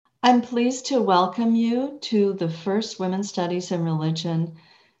I'm pleased to welcome you to the first Women's Studies and Religion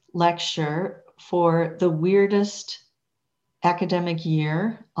lecture for the weirdest academic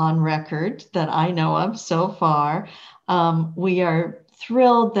year on record that I know of so far. We are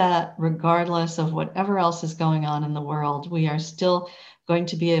thrilled that regardless of whatever else is going on in the world, we are still going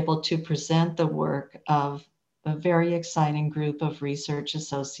to be able to present the work of a very exciting group of research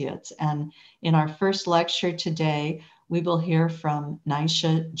associates. And in our first lecture today, we will hear from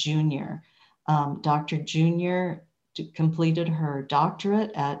Naisha Junior. Dr. Junior completed her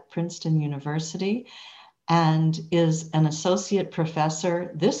doctorate at Princeton University and is an associate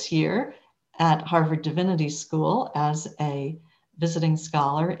professor this year at Harvard Divinity School as a visiting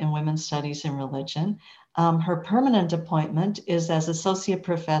scholar in women's studies and religion. Her permanent appointment is as associate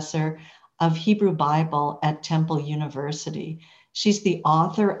professor of Hebrew Bible at Temple University. She's the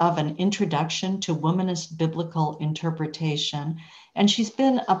author of an introduction to womanist biblical interpretation, and she's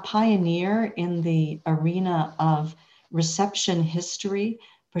been a pioneer in the arena of reception history,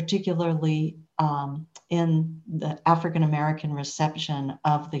 particularly in the African American reception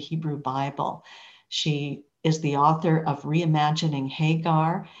of the Hebrew Bible. She is the author of Reimagining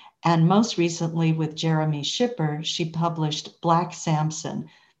Hagar, and most recently with Jeremy Shipper, she published Black Samson,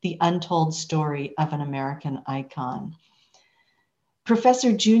 the Untold Story of an American Icon.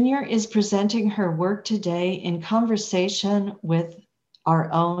 Professor Junior is presenting her work today in conversation with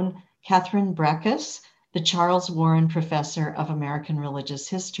our own Catherine Breckes, the Charles Warren Professor of American Religious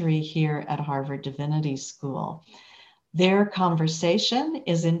History here at Harvard Divinity School. Their conversation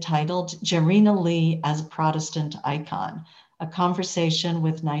is entitled Jarena Lee as Protestant Icon, a conversation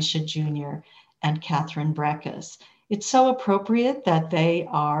with Naisha Junior and Catherine Breckes. It's so appropriate that they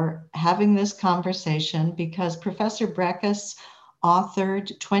are having this conversation because Professor Breckes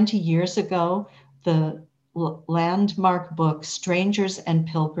authored 20 years ago the landmark book Strangers and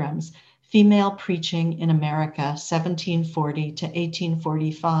Pilgrims, Female Preaching in America, 1740 to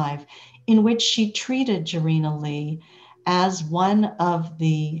 1845, in which she treated Jarena Lee as one of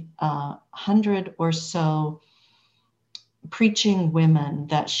the 100 or so preaching women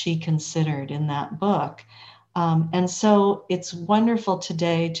that she considered in that book. And so it's wonderful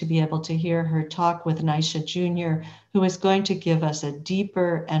today to be able to hear her talk with Naisha Junior, who is going to give us a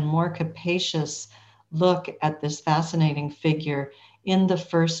deeper and more capacious look at this fascinating figure in the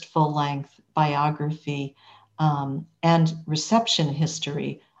first full-length biography and reception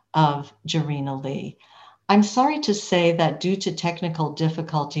history of Jarena Lee. I'm sorry to say that due to technical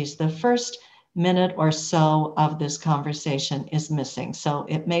difficulties, the first minute or so of this conversation is missing. So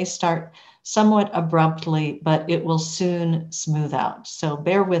it may start somewhat abruptly, but it will soon smooth out. So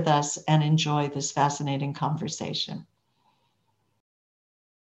bear with us and enjoy this fascinating conversation.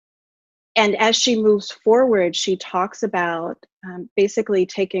 And as she moves forward, she talks about basically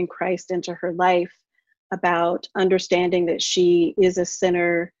taking Christ into her life, about understanding that she is a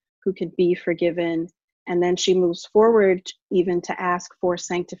sinner who could be forgiven. And then she moves forward even to ask for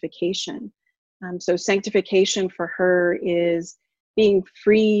sanctification. So sanctification for her is being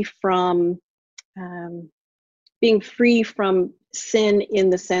free from sin in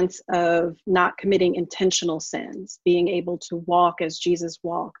the sense of not committing intentional sins, being able to walk as Jesus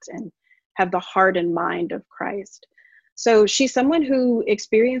walked and have the heart and mind of Christ. So she's someone who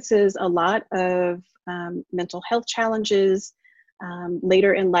experiences a lot of mental health challenges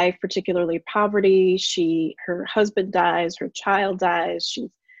later in life, particularly poverty. Her husband dies, her child dies. She's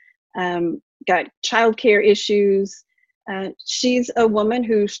got childcare issues. She's a woman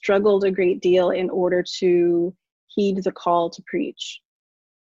who struggled a great deal in order to heed the call to preach.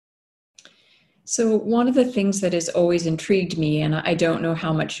 So one of the things that has always intrigued me, and I don't know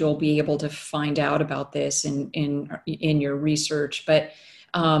how much you'll be able to find out about this in your research, but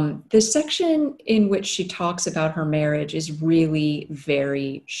the section in which she talks about her marriage is really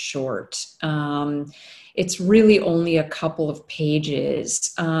very short. It's really only a couple of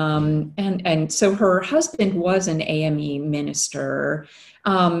pages. And so her husband was an AME minister.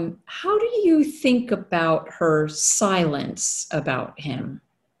 How do you think about her silence about him?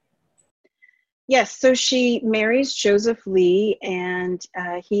 Yes, so she marries Joseph Lee, and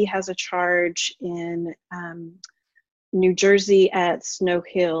he has a charge in New Jersey at Snow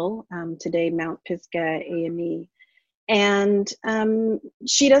Hill, today Mount Pisgah AME. And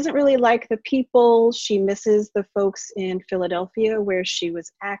she doesn't really like the people. She misses the folks in Philadelphia where she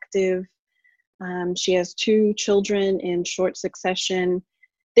was active. She has 2 children in short succession.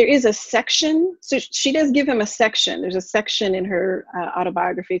 There is a section, so she does give him a section. There's a section in her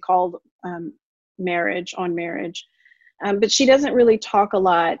autobiography called Marriage, on Marriage. But she doesn't really talk a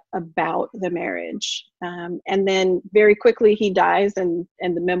lot about the marriage. And then very quickly he dies, and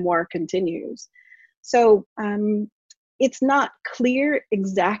the memoir continues. So it's not clear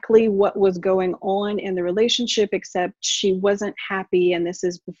exactly what was going on in the relationship, except she wasn't happy. And this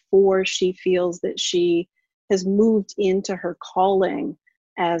is before she feels that she has moved into her calling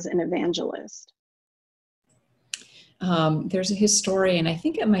as an evangelist. There's a historian, I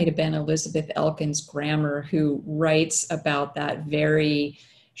think it might have been Elizabeth Elkins Grammer, who writes about that very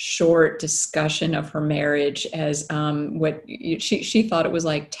short discussion of her marriage as what she thought it was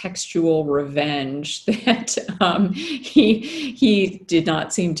like textual revenge, that he did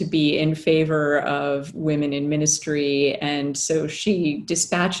not seem to be in favor of women in ministry, and so she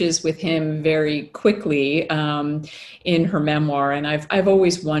dispatches with him very quickly in her memoir. And I've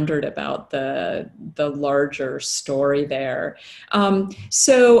always wondered about the larger story there.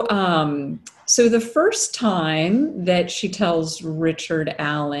 So the first time that she tells Richard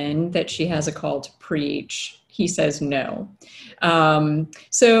Allen that she has a call to preach, he says no.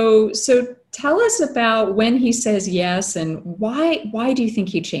 So tell us about when he says yes, and why do you think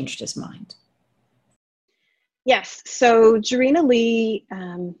he changed his mind? Yes, so Jarena Lee,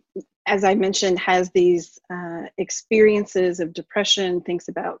 as I mentioned, has these experiences of depression, thinks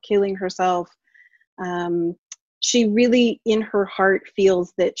about killing herself. She really, in her heart,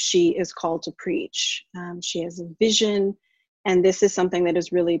 feels that she is called to preach. She has a vision, and this is something that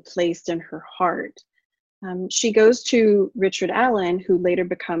is really placed in her heart. She goes to Richard Allen, who later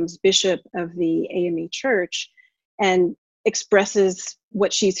becomes bishop of the AME Church, and expresses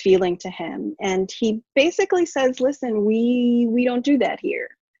what she's feeling to him. And he basically says, listen, we don't do that here.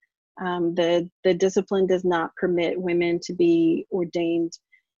 The discipline does not permit women to be ordained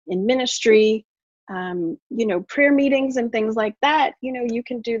in ministry. Prayer meetings and things like that, you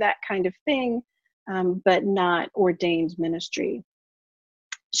can do that kind of thing, but not ordained ministry.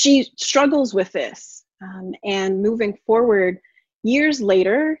 She struggles with this, and moving forward, years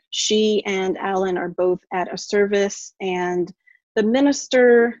later, she and Allen are both at a service, and the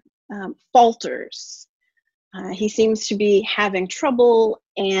minister falters. He seems to be having trouble,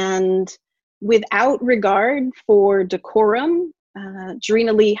 and without regard for decorum,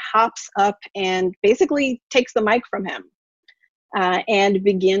 Jarena Lee hops up and basically takes the mic from him and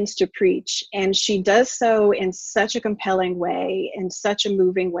begins to preach. And she does so in such a compelling way, in such a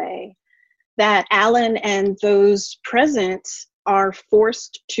moving way, that Allen and those present are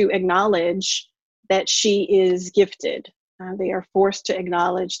forced to acknowledge that she is gifted. They are forced to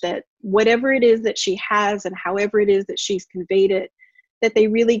acknowledge that whatever it is that she has and however it is that she's conveyed it, that they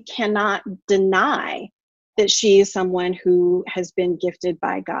really cannot deny that she is someone who has been gifted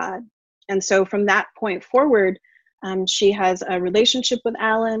by God. And so from that point forward, she has a relationship with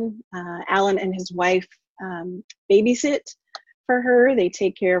Allen. Allen and his wife babysit for her. They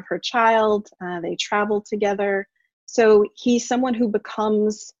take care of her child. They travel together. So he's someone who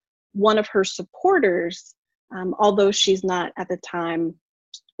becomes one of her supporters, although she's not at the time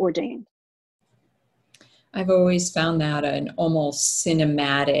ordained. I've always found that an almost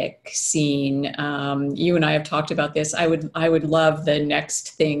cinematic scene. You and I have talked about this. I would love the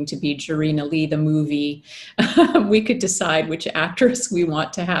next thing to be Jarena Lee, the movie. We could decide which actress we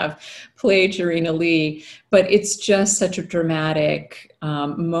want to have play Jarena Lee, but it's just such a dramatic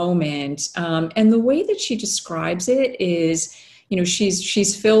moment. And the way that she describes it is,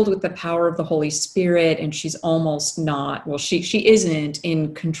 she's filled with the power of the Holy Spirit, and she's almost not, she isn't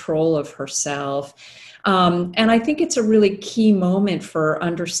in control of herself. And I think it's a really key moment for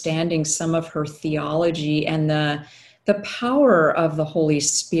understanding some of her theology and the power of the Holy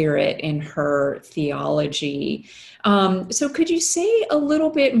Spirit in her theology. So could you say a little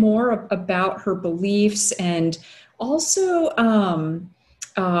bit more about her beliefs, and also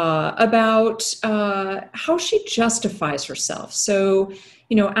about how she justifies herself? So,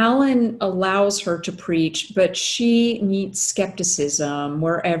 Allen allows her to preach, but she meets skepticism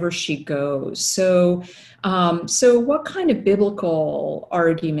wherever she goes. So what kind of biblical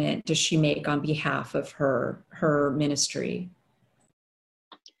argument does she make on behalf of her ministry?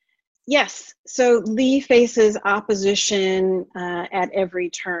 Yes, so Lee faces opposition at every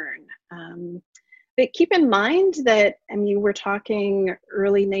turn. But keep in mind that, we're talking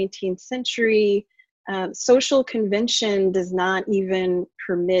early 19th century. Social convention does not even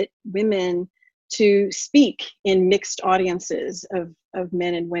permit women to speak in mixed audiences of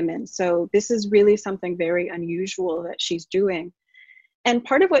men and women. So this is really something very unusual that she's doing. And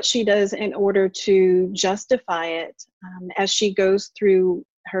part of what she does in order to justify it, as she goes through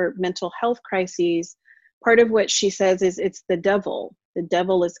her mental health crises, part of what she says is it's the devil The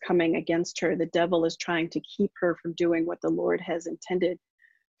devil is coming against her. The devil is trying to keep her from doing what the Lord has intended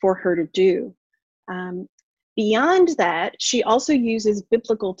for her to do. Beyond that, she also uses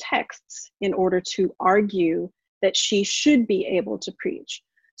biblical texts in order to argue that she should be able to preach.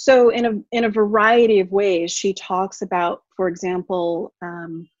 So in a variety of ways, she talks about, for example,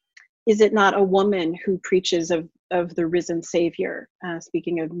 is it not a woman who preaches of the risen Savior,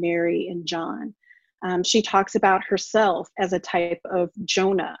 speaking of Mary and John? She talks about herself as a type of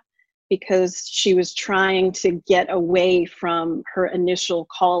Jonah, because she was trying to get away from her initial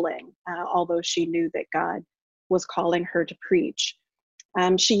calling, although she knew that God was calling her to preach.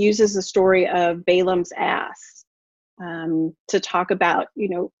 She uses the story of Balaam's ass to talk about,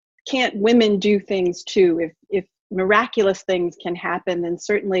 can't women do things too? If miraculous things can happen, then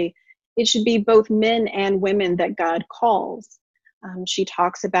certainly it should be both men and women that God calls. She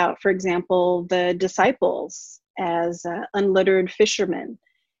talks about, for example, the disciples as unlettered fishermen.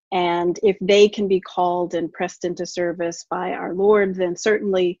 And if they can be called and pressed into service by our Lord, then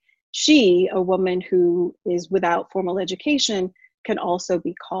certainly she, a woman who is without formal education, can also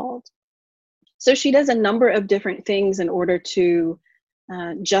be called. So she does a number of different things in order to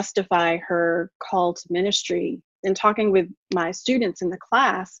justify her call to ministry. In talking with my students in the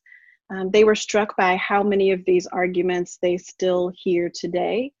class, they were struck by how many of these arguments they still hear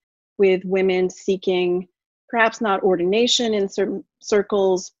today, with women seeking perhaps not ordination in certain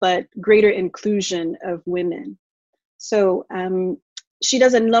circles, but greater inclusion of women. So she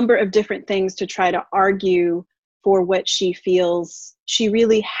does a number of different things to try to argue for what she feels she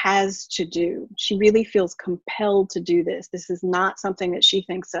really has to do. She really feels compelled to do this. This is not something that she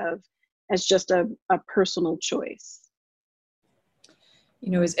thinks of as just a personal choice.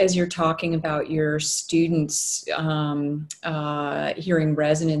 As you're talking about your students hearing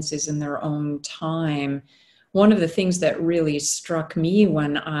resonances in their own time, one of the things that really struck me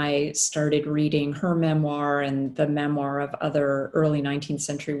when I started reading her memoir and the memoir of other early 19th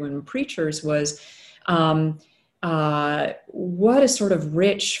century women preachers was what a sort of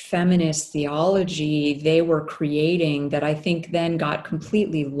rich feminist theology they were creating that I think then got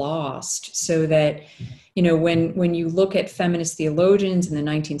completely lost. So that, when you look at feminist theologians in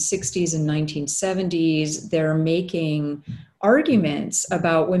the 1960s and 1970s, they're making arguments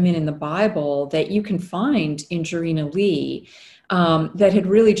about women in the Bible that you can find in Jarena Lee that had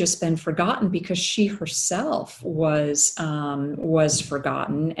really just been forgotten because she herself was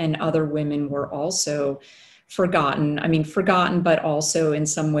forgotten, and other women were also forgotten. I mean, forgotten, but also in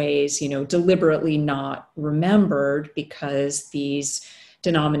some ways, deliberately not remembered because these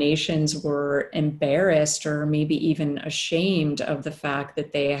denominations were embarrassed or maybe even ashamed of the fact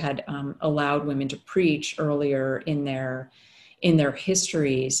that they had allowed women to preach earlier in their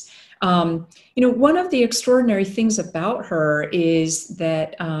histories. One of the extraordinary things about her is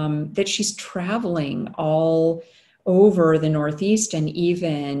that that she's traveling all over the Northeast and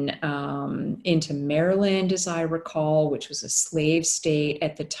even into Maryland, as I recall, which was a slave state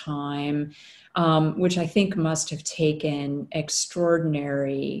at the time, which I think must have taken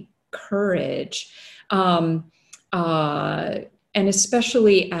extraordinary courage. And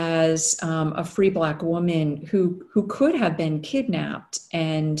especially as a free Black woman who could have been kidnapped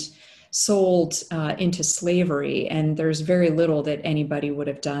and sold into slavery, and there's very little that anybody would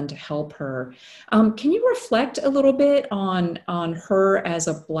have done to help her. Can you reflect a little bit on her as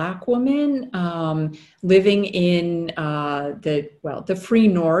a Black woman living in the free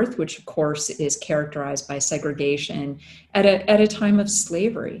North, which of course is characterized by segregation, at a time of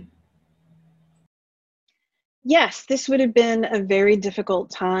slavery? Yes, this would have been a very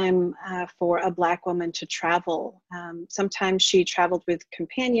difficult time for a Black woman to travel. Sometimes she traveled with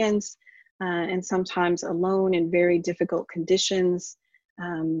companions and sometimes alone in very difficult conditions,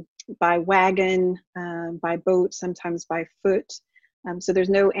 by wagon, by boat, sometimes by foot. So there's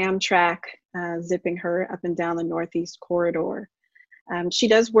no Amtrak zipping her up and down the Northeast corridor. She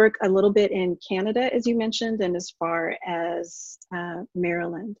does work a little bit in Canada, as you mentioned, and as far as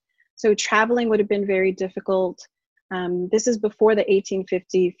Maryland. So traveling would have been very difficult. This is before the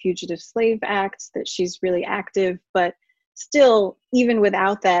 1850 Fugitive Slave Act that she's really active, but still, even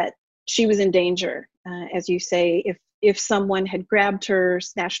without that, she was in danger. As you say, if someone had grabbed her,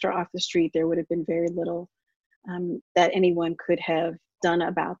 snatched her off the street, there would have been very little that anyone could have done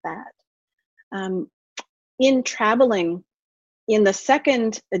about that. In traveling, in the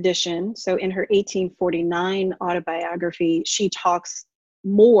second edition, so in her 1849 autobiography, she talks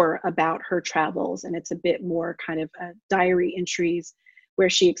more about her travels, and it's a bit more kind of diary entries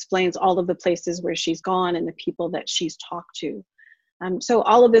where she explains all of the places where she's gone and the people that she's talked to. So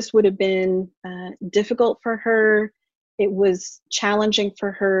all of this would have been difficult for her. It was challenging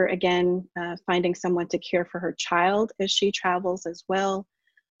for her, again, finding someone to care for her child as she travels as well.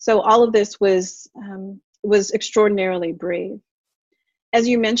 So all of this was extraordinarily brave. As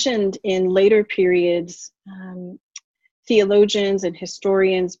you mentioned, in later periods, theologians and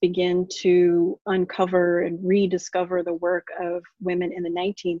historians begin to uncover and rediscover the work of women in the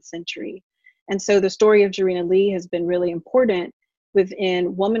 19th century. And so the story of Jarena Lee has been really important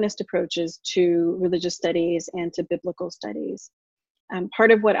within womanist approaches to religious studies and to biblical studies.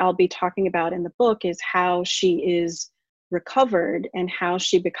 Part of what I'll be talking about in the book is how she is recovered and how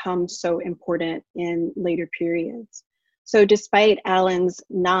she becomes so important in later periods. So despite Allen's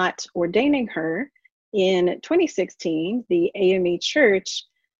not ordaining her, in 2016, the AME Church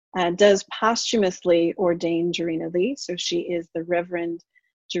does posthumously ordain Jarena Lee. So she is the Reverend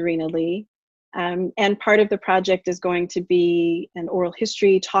Jarena Lee. And part of the project is going to be an oral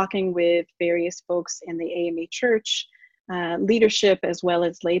history talking with various folks in the AME Church, leadership as well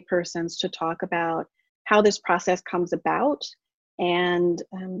as laypersons, to talk about how this process comes about and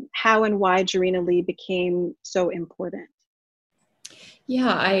how and why Jarena Lee became so important.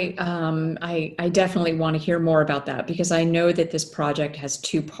 Yeah, I definitely want to hear more about that, because I know that this project has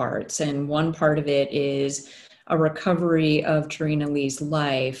two parts, and one part of it is a recovery of Jarena Lee's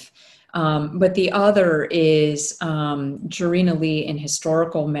life. But the other is Jarena Lee in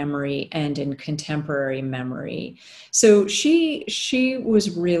historical memory and in contemporary memory. So she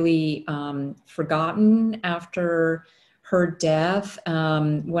was really forgotten after her death.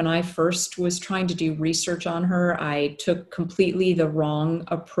 When I first was trying to do research on her, I took completely the wrong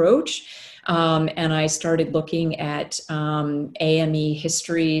approach. And I started looking at AME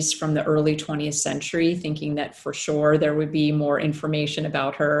histories from the early 20th century, thinking that for sure there would be more information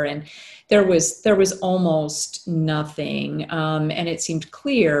about her. And there was almost nothing. And it seemed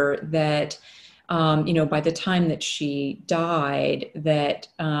clear that, by the time that she died, that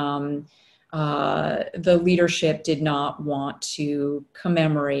the leadership did not want to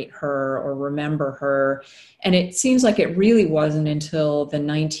commemorate her or remember her. And it seems like it really wasn't until the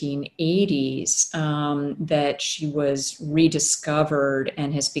 1980s that she was rediscovered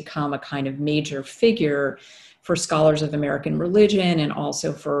and has become a kind of major figure for scholars of American religion and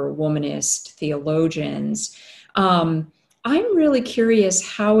also for womanist theologians. I'm really curious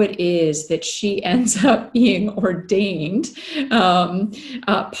how it is that she ends up being ordained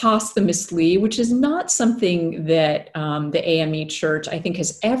posthumously, which is not something that the AME Church, I think,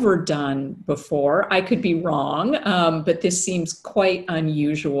 has ever done before. I could be wrong, but this seems quite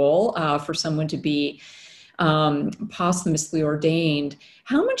unusual for someone to be posthumously ordained.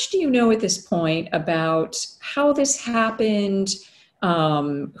 How much do you know at this point about how this happened?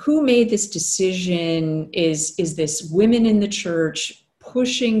 Who made this decision? Is this women in the church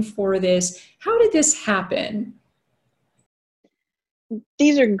pushing for this? How did this happen?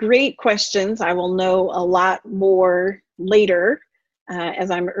 These are great questions. I will know a lot more later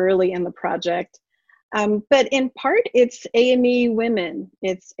as I'm early in the project. But in part, it's AME women.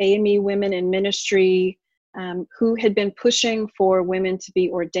 It's AME women in ministry who had been pushing for women to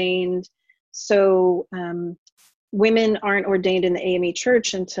be ordained. So women aren't ordained in the AME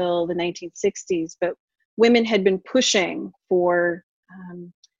Church until the 1960s, but women had been pushing for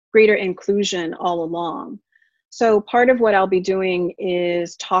greater inclusion all along. So part of what I'll be doing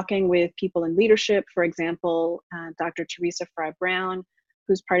is talking with people in leadership, for example, Dr. Teresa Fry Brown,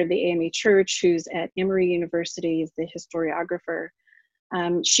 who's part of the AME Church, who's at Emory University, is the historiographer.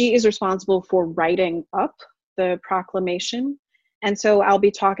 She is responsible for writing up the proclamation. And so I'll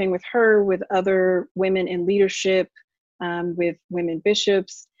be talking with her, with other women in leadership, with women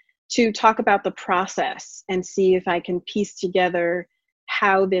bishops, to talk about the process and see if I can piece together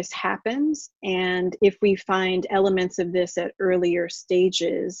how this happens, and if we find elements of this at earlier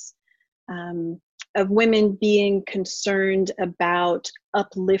stages of women being concerned about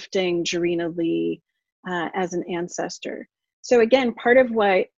uplifting Jarena Lee as an ancestor. So again, part of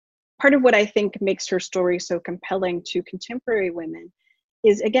what I think makes her story so compelling to contemporary women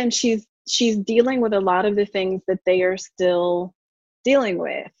is, again, she's dealing with a lot of the things that they are still dealing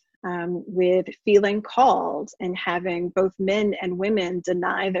with feeling called and having both men and women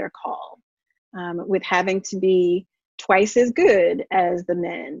deny their call, with having to be twice as good as the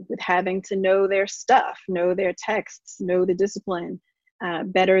men, with having to know their stuff, know their texts, know the discipline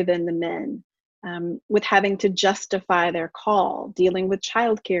better than the men, with having to justify their call, dealing with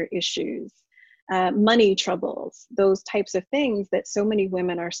childcare issues, money troubles, those types of things that so many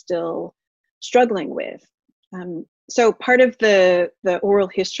women are still struggling with. So part of the oral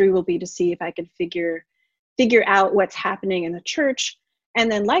history will be to see if I can figure out what's happening in the church,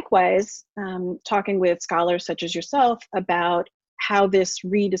 And then likewise, talking with scholars such as yourself about how this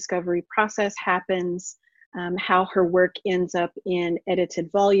rediscovery process happens, how her work ends up in edited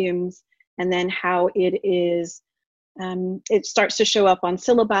volumes, and then how it starts to show up on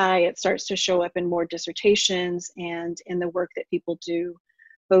syllabi, it starts to show up in more dissertations and in the work that people do,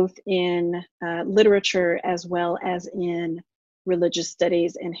 both in literature as well as in religious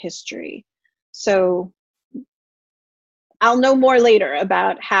studies and history. So I'll know more later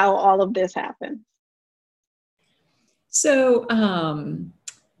about how all of this happens. So I'm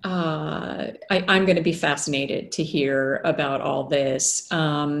going to be fascinated to hear about all this.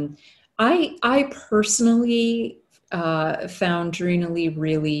 I personally found Drina Lee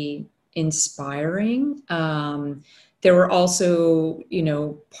really inspiring. There were also,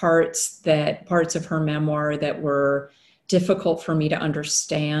 parts of her memoir that were difficult for me to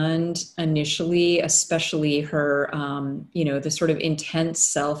understand initially, especially her, the sort of intense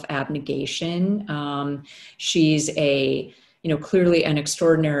self-abnegation. She's clearly an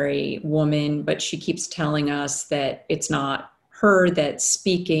extraordinary woman, but she keeps telling us that it's not her that's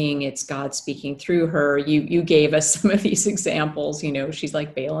speaking, it's God speaking through her. You gave us some of these examples, she's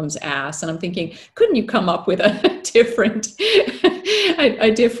like Balaam's ass. And I'm thinking, couldn't you come up with a different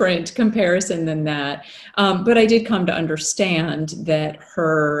comparison than that? But I did come to understand that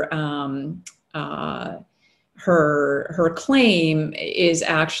her claim is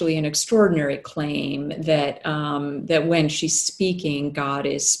actually an extraordinary claim, that that when she's speaking, God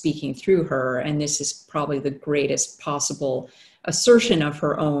is speaking through her. And this is probably the greatest possible assertion of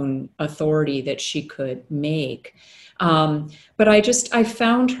her own authority that she could make. But I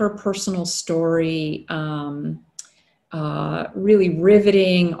found her personal story really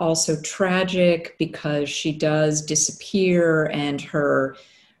riveting, also tragic, because she does disappear, and the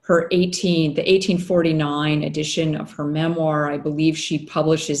 1849 edition of her memoir, I believe she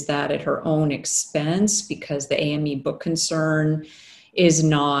publishes that at her own expense because the AME Book Concern is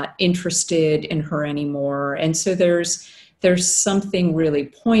not interested in her anymore. And so there's something really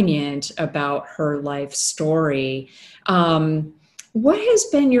poignant about her life story. What has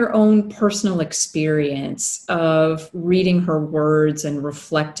been your own personal experience of reading her words and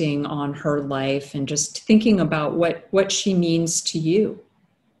reflecting on her life and just thinking about what she means to you?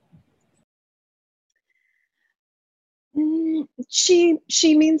 She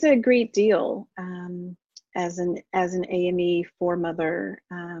means a great deal as an AME foremother,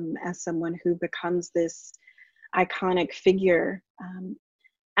 as someone who becomes this iconic figure.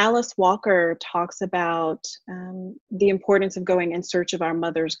 Alice Walker talks about the importance of going in search of our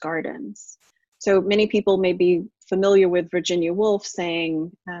mother's gardens. So many people may be familiar with Virginia Woolf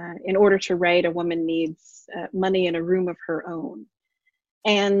saying, in order to write, a woman needs money in a room of her own.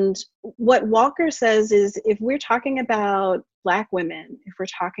 And what Walker says is, if we're talking about Black women, if we're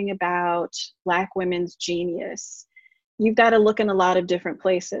talking about Black women's genius, you've got to look in a lot of different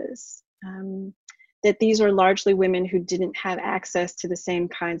places. That these are largely women who didn't have access to the same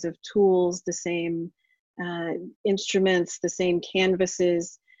kinds of tools, the same instruments, the same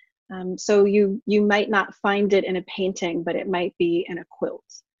canvases. So you might not find it in a painting, but it might be in a quilt.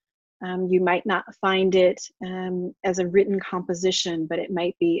 You might not find it as a written composition, but it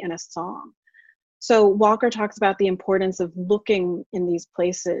might be in a song. So Walker talks about the importance of looking in these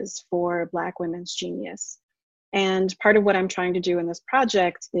places for Black women's genius. And part of what I'm trying to do in this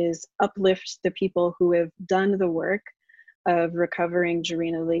project is uplift the people who have done the work of recovering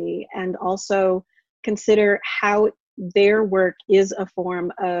Drina Lee, and also consider how their work is a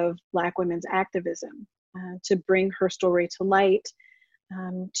form of Black women's activism, to bring her story to light,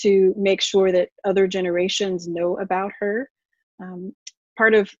 to make sure that other generations know about her.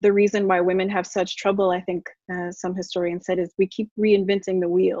 Part of the reason why women have such trouble, I think some historians said, is we keep reinventing the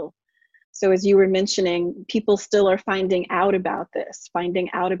wheel. So as you were mentioning, people still are finding out about this,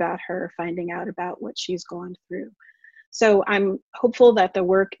 finding out about her, finding out about what she's gone through. So I'm hopeful that the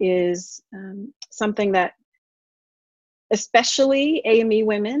work is something that especially AME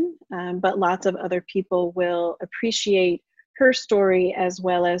women, but lots of other people will appreciate her story, as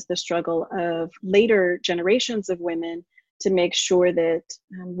well as the struggle of later generations of women to make sure that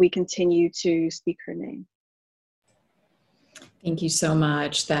we continue to speak her name. Thank you so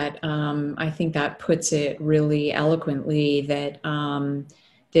much. That I think that puts it really eloquently, that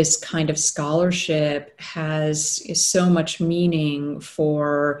this kind of scholarship is so much meaning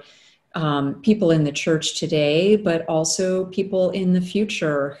for people in the church today, but also people in the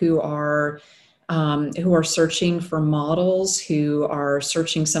future who are searching for models, who are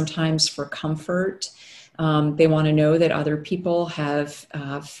searching sometimes for comfort. They want to know that other people have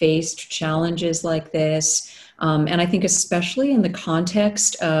faced challenges like this. And I think especially in the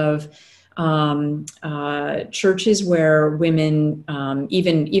context of churches where women,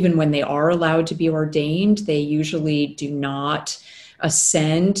 even when they are allowed to be ordained, they usually do not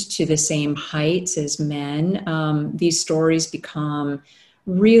ascend to the same heights as men. These stories become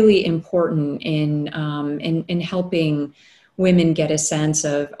really important in helping women get a sense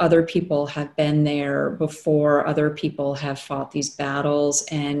of other people have been there before, other people have fought these battles,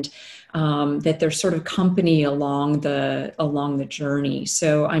 and that there's sort of company along the journey.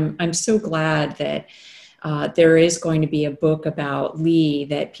 So I'm so glad that there is going to be a book about Lee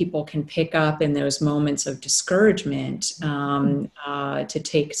that people can pick up in those moments of discouragement to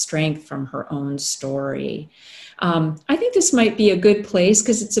take strength from her own story. I think this might be a good place,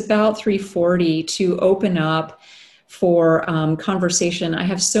 because it's about 3:40, to open up for conversation. I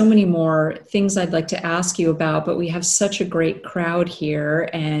have so many more things I'd like to ask you about, but we have such a great crowd here,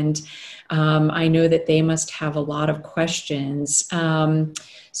 and I know that they must have a lot of questions.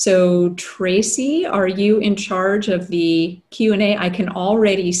 So Tracy, are you in charge of the Q&A? I can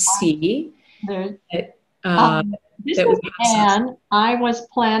already see that, this that is we have some. Anne. I was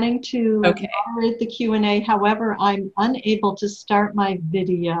planning to Okay. moderate the Q&A. However, I'm unable to start my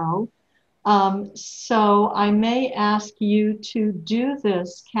video. So I may ask you to do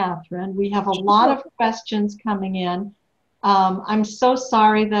this, Catherine. We have a lot of questions coming in. I'm so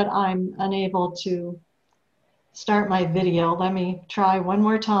sorry that I'm unable to start my video. Let me try one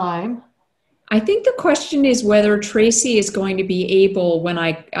more time. I think the question is whether Tracy is going to be able, when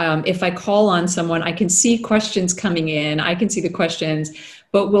if I call on someone, I can see questions coming in, I can see the questions,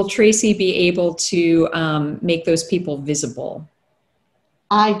 but will Tracy be able to make those people visible?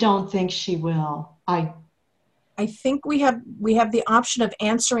 I don't think she will. I think we have the option of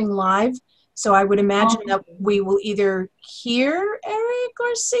answering live. So I would imagine that we will either hear Eric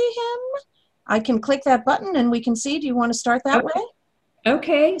or see him. I can click that button and we can see. Do you want to start that way?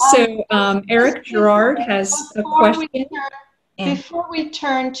 Okay, so Eric Gerard has a question. Before we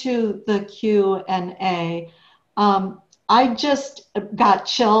turn to the Q&A, I just got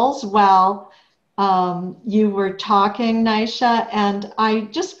chills while you were talking, Naisha, and I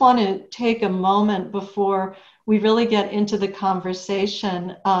just want to take a moment before we really get into the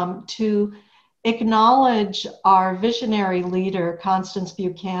conversation to acknowledge our visionary leader, Constance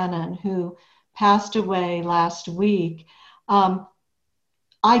Buchanan, who passed away last week.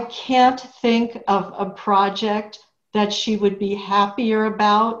 I can't think of a project that she would be happier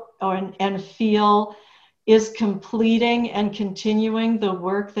about and feel is completing and continuing the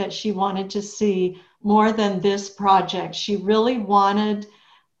work that she wanted to see more than this project. She really wanted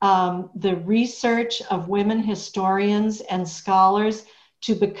the research of women historians and scholars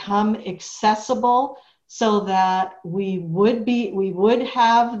to become accessible so that we would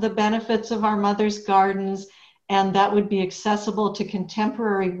have the benefits of our mother's gardens, and that would be accessible to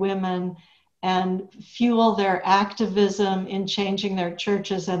contemporary women and fuel their activism in changing their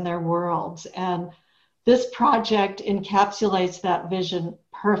churches and their worlds. And this project encapsulates that vision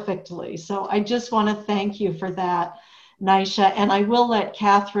perfectly. So I just want to thank you for that, Naisha, and I will let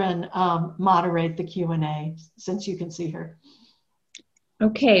Catherine moderate the Q&A since you can see her.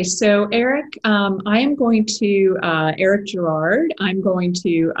 Okay, so Eric, I am going to, Eric Gerard, I'm going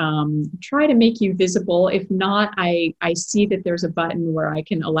to try to make you visible. If not, I see that there's a button where I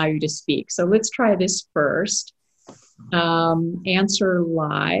can allow you to speak. So let's try this first. Answer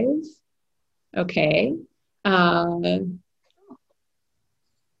live. Okay. All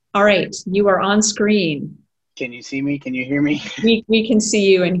right, you are on screen. Can you see me? Can you hear me? We can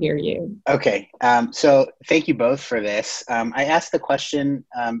see you and hear you. Okay, so thank you both for this. I asked the question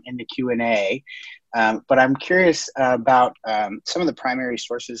in the Q&A, but I'm curious about some of the primary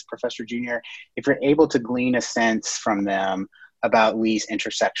sources, Professor Junior, if you're able to glean a sense from them about Lee's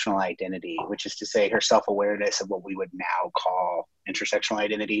intersectional identity, which is to say her self-awareness of what we would now call intersectional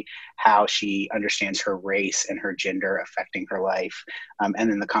identity, how she understands her race and her gender affecting her life, and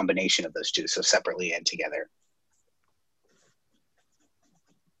then the combination of those two, so separately and together.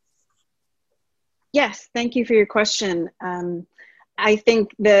 Yes, thank you for your question. I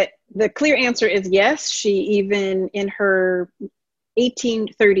think that the clear answer is yes. She even, in her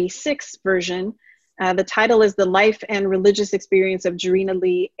 1836 version, the title is The Life and Religious Experience of Jarena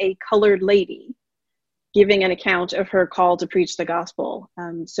Lee, a Colored Lady, giving an account of her call to preach the gospel.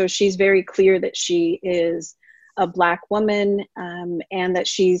 So she's very clear that she is a Black woman and that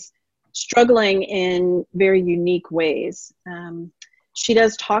she's struggling in very unique ways. She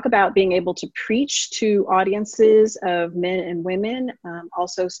does talk about being able to preach to audiences of men and women,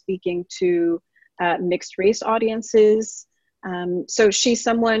 also speaking to mixed race audiences. So she's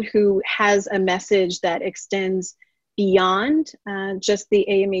someone who has a message that extends beyond just the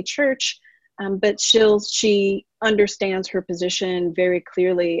AME Church, but she understands her position very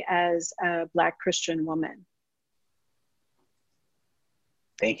clearly as a Black Christian woman.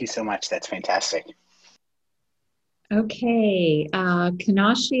 Thank you so much. That's fantastic. Okay,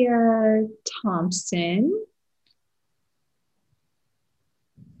 Kanashia Thompson.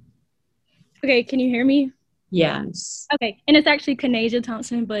 Okay, can you hear me? Yes. Okay, and it's actually Kanasia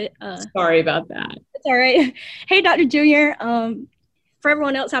Thompson, but sorry about that. It's all right. Hey, Dr. Junior. For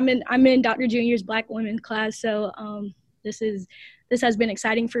everyone else, I'm in Dr. Junior's Black Women class, so this has been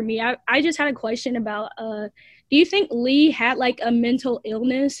exciting for me. I just had a question about do you think Lee had like a mental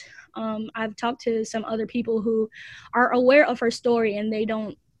illness? I've talked to some other people who are aware of her story, and they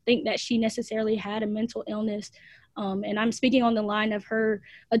don't think that she necessarily had a mental illness. And I'm speaking on the line of her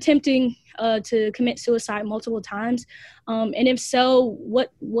attempting to commit suicide multiple times. And if so,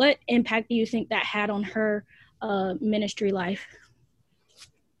 what impact do you think that had on her ministry life?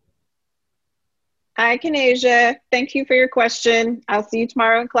 Hi, Kanasia. Thank you for your question. I'll see you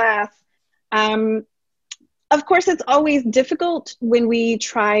tomorrow in class. Of course, it's always difficult when we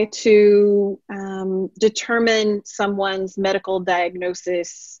try to determine someone's medical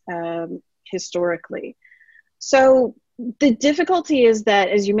diagnosis historically. So the difficulty is that,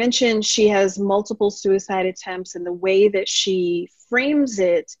 as you mentioned, she has multiple suicide attempts, and the way that she frames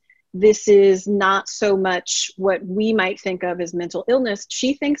it, this is not so much what we might think of as mental illness.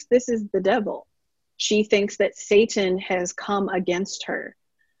 She thinks this is the devil. She thinks that Satan has come against her.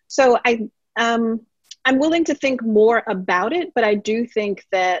 So I'm willing to think more about it, but I do think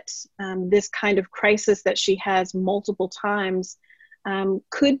that this kind of crisis that she has multiple times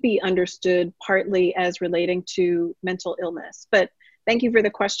could be understood partly as relating to mental illness. But thank you for the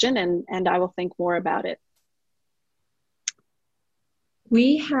question, and I will think more about it.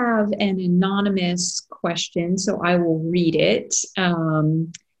 We have an anonymous question, so I will read it.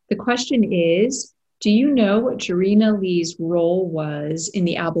 The question is, do you know what Jarena Lee's role was in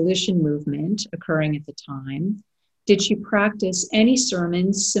the abolition movement occurring at the time? Did she practice any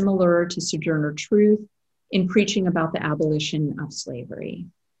sermons similar to Sojourner Truth in preaching about the abolition of slavery?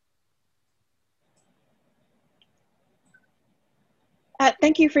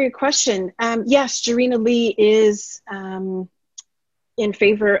 Thank you for your question. Yes, Jarena Lee is in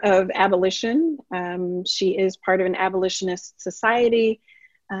favor of abolition. She is part of an abolitionist society.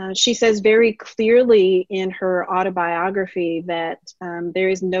 She says very clearly in her autobiography that there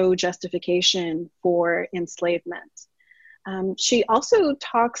is no justification for enslavement. She also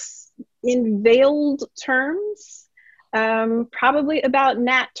talks in veiled terms, probably about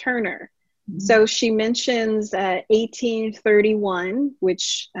Nat Turner. Mm-hmm. So she mentions 1831,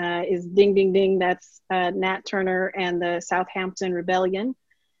 which is ding, ding, ding, that's Nat Turner and the Southampton Rebellion.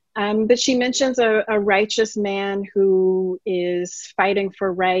 But she mentions a righteous man who is fighting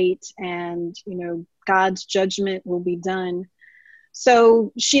for right, and God's judgment will be done.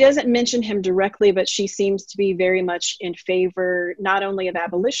 So she doesn't mention him directly, but she seems to be very much in favor not only of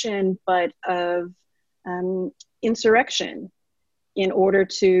abolition, but of insurrection in order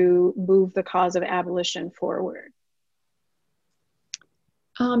to move the cause of abolition forward.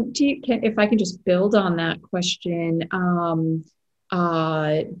 If I can just build on that question,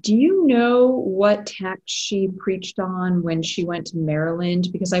 do you know what text she preached on when she went to Maryland?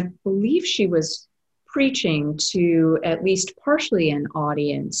 Because I believe she was preaching to at least partially an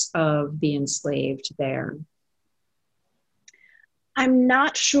audience of the enslaved there. I'm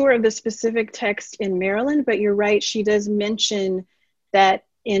not sure of the specific text in Maryland, but you're right. She does mention that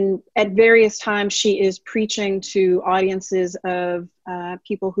at various times she is preaching to audiences of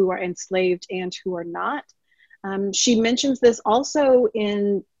people who are enslaved and who are not. She mentions this also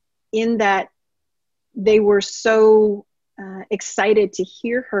in that they were so excited to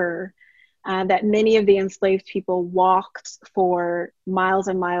hear her that many of the enslaved people walked for miles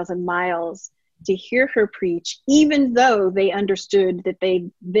and miles and miles to hear her preach, even though they understood that they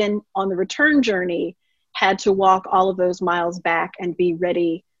then on the return journey had to walk all of those miles back and be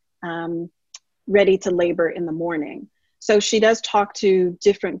ready to labor in the morning. So she does talk to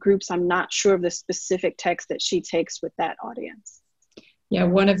different groups. I'm not sure of the specific text that she takes with that audience. Yeah,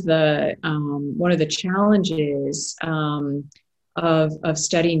 one of the challenges of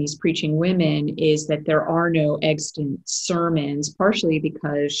studying these preaching women is that there are no extant sermons, partially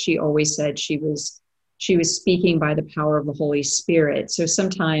because she always said she was speaking by the power of the Holy Spirit. So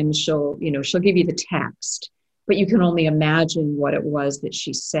sometimes she'll give you the text, but you can only imagine what it was that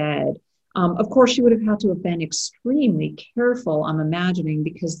she said. Of course, she would have had to have been extremely careful, I'm imagining,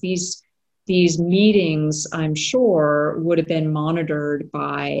 because these these meetings, I'm sure, would have been monitored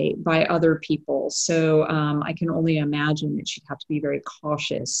by other people. So I can only imagine that she'd have to be very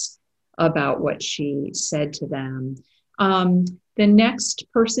cautious about what she said to them. The next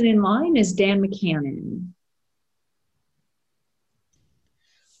person in line is Dan McCannon.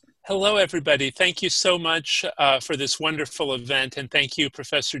 Hello, everybody. Thank you so much for this wonderful event, and thank you,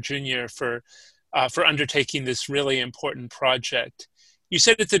 Professor Junior, for undertaking this really important project. You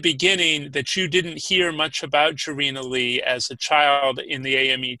said at the beginning that you didn't hear much about Jarena Lee as a child in the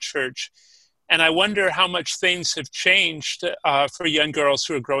AME Church, and I wonder how much things have changed for young girls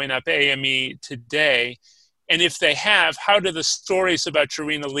who are growing up AME today, and if they have, how do the stories about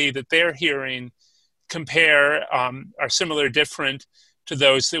Jarena Lee that they're hearing compare, are similar, different to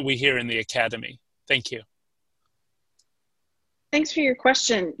those that we hear in the academy? Thank you. Thanks for your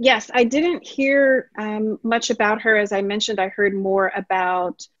question. Yes, I didn't hear much about her. As I mentioned, I heard more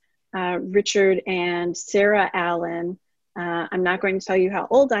about Richard and Sarah Allen. I'm not going to tell you how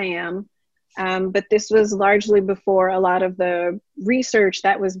old I am, but this was largely before a lot of the research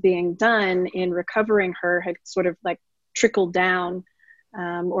that was being done in recovering her had sort of like trickled down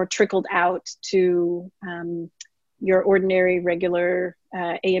or trickled out to your ordinary, regular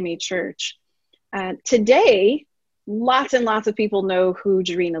AME church. Today, lots and lots of people know who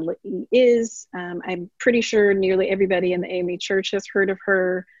Jarena Lee is. I'm pretty sure nearly everybody in the AME church has heard of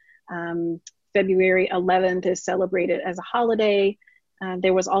her. February 11th is celebrated as a holiday.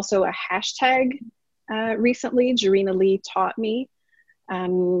 There was also a hashtag recently, Jarena Lee taught me.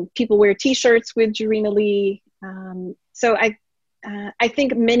 People wear t-shirts with Jarena Lee. So I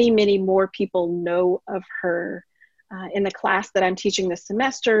think many, many more people know of her. In the class that I'm teaching this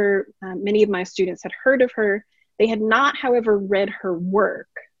semester, many of my students had heard of her. They had not, however, read her work.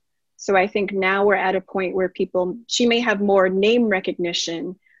 So I think now we're at a point where she may have more name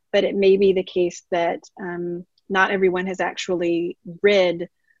recognition, but it may be the case that not everyone has actually read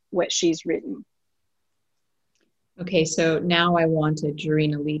what she's written. Okay, so now I want a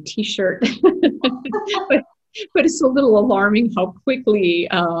Jarena Lee t-shirt. But it's a little alarming how quickly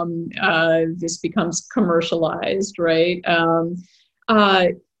this becomes commercialized, right?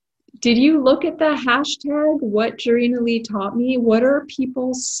 Did you look at the hashtag, what Jarena Lee taught me? What are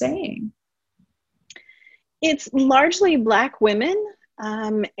people saying? It's largely Black women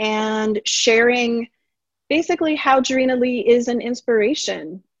and sharing basically how Jarena Lee is an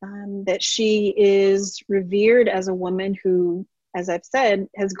inspiration, that she is revered as a woman who, as I've said,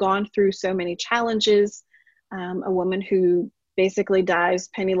 has gone through so many challenges, a woman who basically dies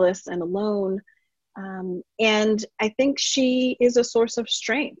penniless and alone. And I think she is a source of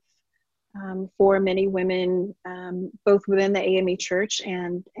strength for many women, both within the AME church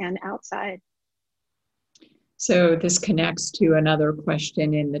and outside. So this connects to another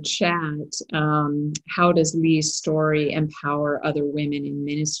question in the chat. How does Lee's story empower other women in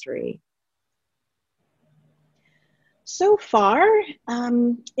ministry? So far,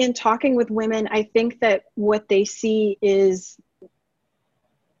 in talking with women, I think that what they see is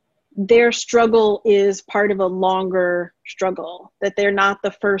their struggle is part of a longer struggle, that they're not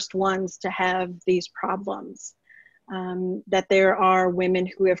the first ones to have these problems, that there are women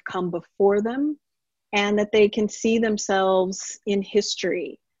who have come before them, and that they can see themselves in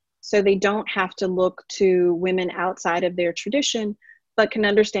history. So they don't have to look to women outside of their tradition, but can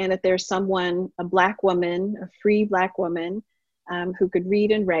understand that there's someone, a Black woman, a free Black woman, who could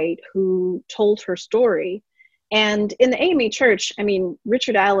read and write, who told her story. And in the AME church, I mean,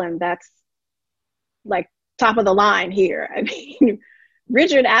 Richard Allen, that's like top of the line here. I mean,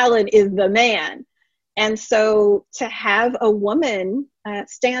 Richard Allen is the man. And so to have a woman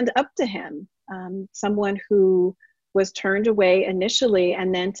stand up to him, someone who was turned away initially,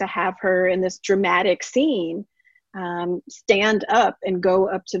 and then to have her in this dramatic scene stand up and go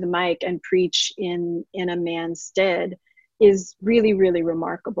up to the mic and preach in a man's stead is really, really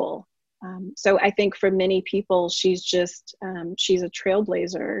remarkable. So I think for many people, she's just, she's a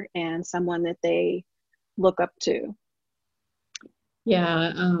trailblazer and someone that they look up to.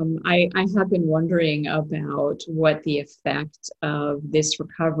 Yeah, I have been wondering about what the effect of this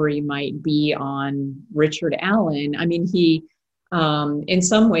recovery might be on Richard Allen. I mean, he, in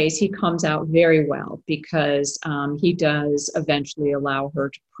some ways, he comes out very well because he does eventually allow her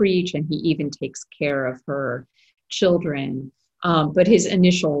to preach, and he even takes care of her children. But his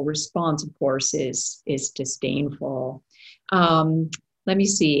initial response, of course, is disdainful. Let me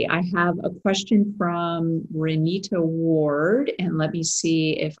see. I have a question from Renita Ward, and let me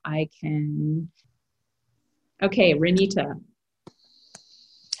see if I can. Okay, Renita.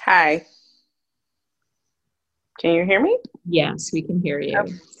 Hi. Can you hear me? Yes, we can hear you.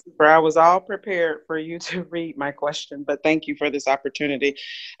 I was all prepared for you to read my question, but thank you for this opportunity.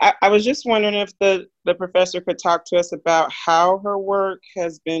 I was just wondering if the professor could talk to us about how her work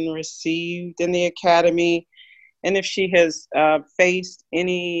has been received in the academy, and if she has faced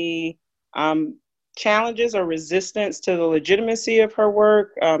any challenges or resistance to the legitimacy of her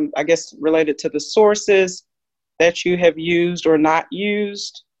work, I guess related to the sources that you have used or not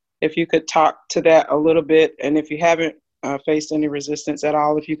used. If you could talk to that a little bit, and if you haven't faced any resistance at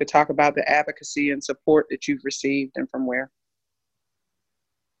all, if you could talk about the advocacy and support that you've received and from where.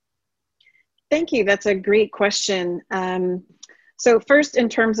 Thank you. That's a great question. So first, in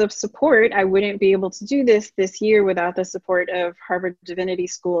terms of support, I wouldn't be able to do this year without the support of Harvard Divinity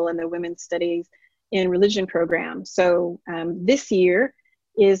School and the Women's Studies in Religion program. So this year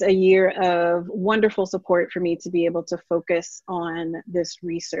is a year of wonderful support for me to be able to focus on this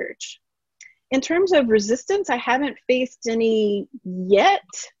research. In terms of resistance, I haven't faced any yet.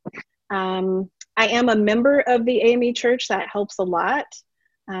 I am a member of the AME Church. That helps a lot.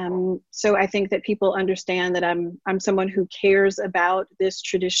 So I think that people understand that I'm someone who cares about this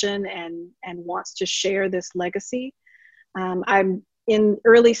tradition and wants to share this legacy. I'm in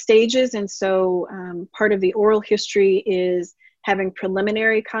early stages, and so part of the oral history is having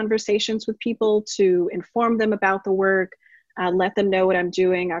preliminary conversations with people to inform them about the work, let them know what I'm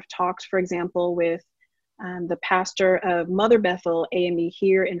doing. I've talked, for example, with the pastor of Mother Bethel AME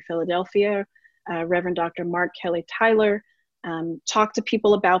here in Philadelphia, Reverend Dr. Mark Kelly Tyler, talk to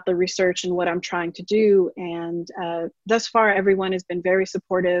people about the research and what I'm trying to do. And thus far, everyone has been very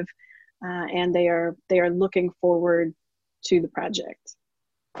supportive, and they are looking forward to the project.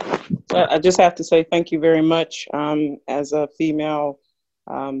 I just have to say thank you very much. As a female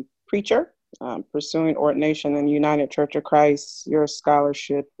preacher pursuing ordination in the United Church of Christ, your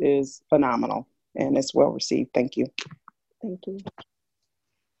scholarship is phenomenal and it's well received. Thank you. Thank you.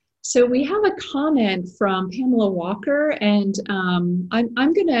 So we have a comment from Pamela Walker, and I'm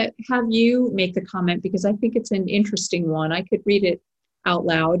going to have you make the comment because I think it's an interesting one. I could read it out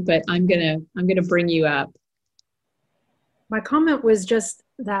loud, but I'm going to bring you up. My comment was just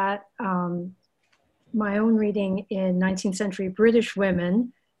that my own reading in 19th century British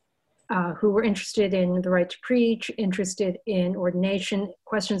women who were interested in the right to preach, interested in ordination,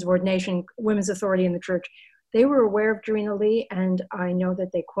 questions of ordination, women's authority in the church, they were aware of Jarena Lee, and I know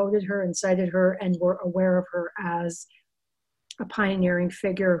that they quoted her and cited her and were aware of her as a pioneering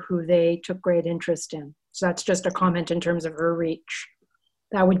figure who they took great interest in. So that's just a comment in terms of her reach.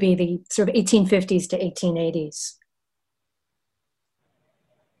 That would be the sort of 1850s to 1880s.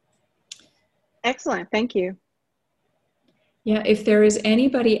 Excellent, thank you. Yeah, if there is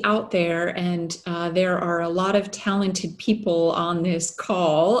anybody out there, and there are a lot of talented people on this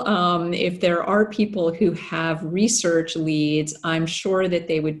call, if there are people who have research leads, I'm sure that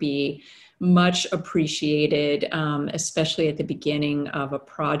they would be much appreciated, especially at the beginning of a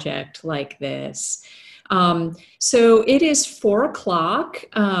project like this. So it is 4:00.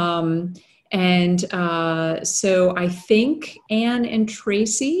 So I think Anne and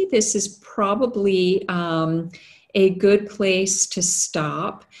Tracy, this is probably a good place to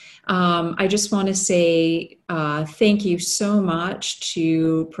stop. I just want to say thank you so much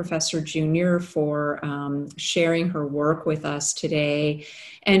to Professor Junior for sharing her work with us today.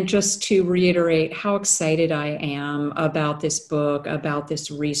 And just to reiterate how excited I am about this book, about this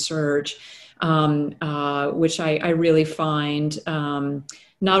research, which I really find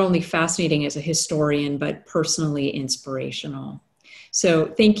not only fascinating as a historian, but personally inspirational. So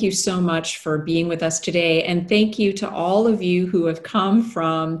thank you so much for being with us today. And thank you to all of you who have come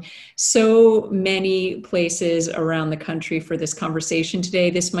from so many places around the country for this conversation today.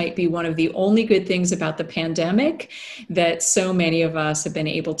 This might be one of the only good things about the pandemic, that so many of us have been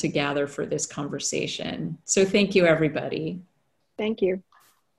able to gather for this conversation. So thank you, everybody. Thank you.